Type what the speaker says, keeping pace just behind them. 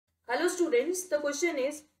Hello students, the question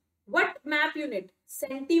is, what map unit,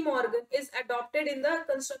 centimorgan, is adopted in the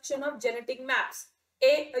construction of genetic maps?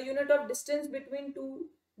 A unit of distance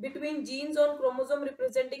between genes on chromosome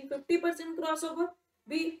representing 50% crossover.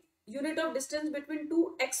 B, unit of distance between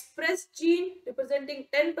two expressed gene representing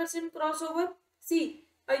 10% crossover. C,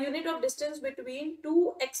 a unit of distance between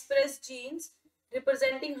two expressed genes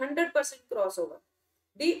representing 100% crossover.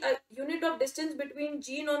 D, a unit of distance between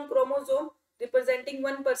gene on chromosome representing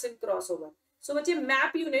 1% crossover. So what's a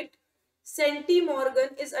map unit?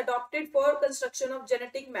 Centimorgan is adopted for construction of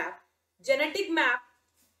genetic map. Genetic map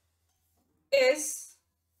is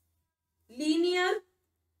linear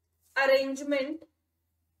arrangement.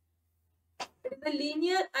 It is the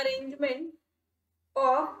linear arrangement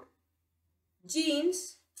of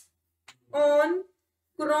genes on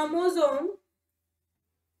chromosome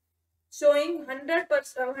showing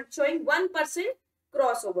 100%, showing 1%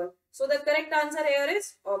 crossover. So the correct answer here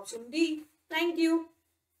is option D. Thank you.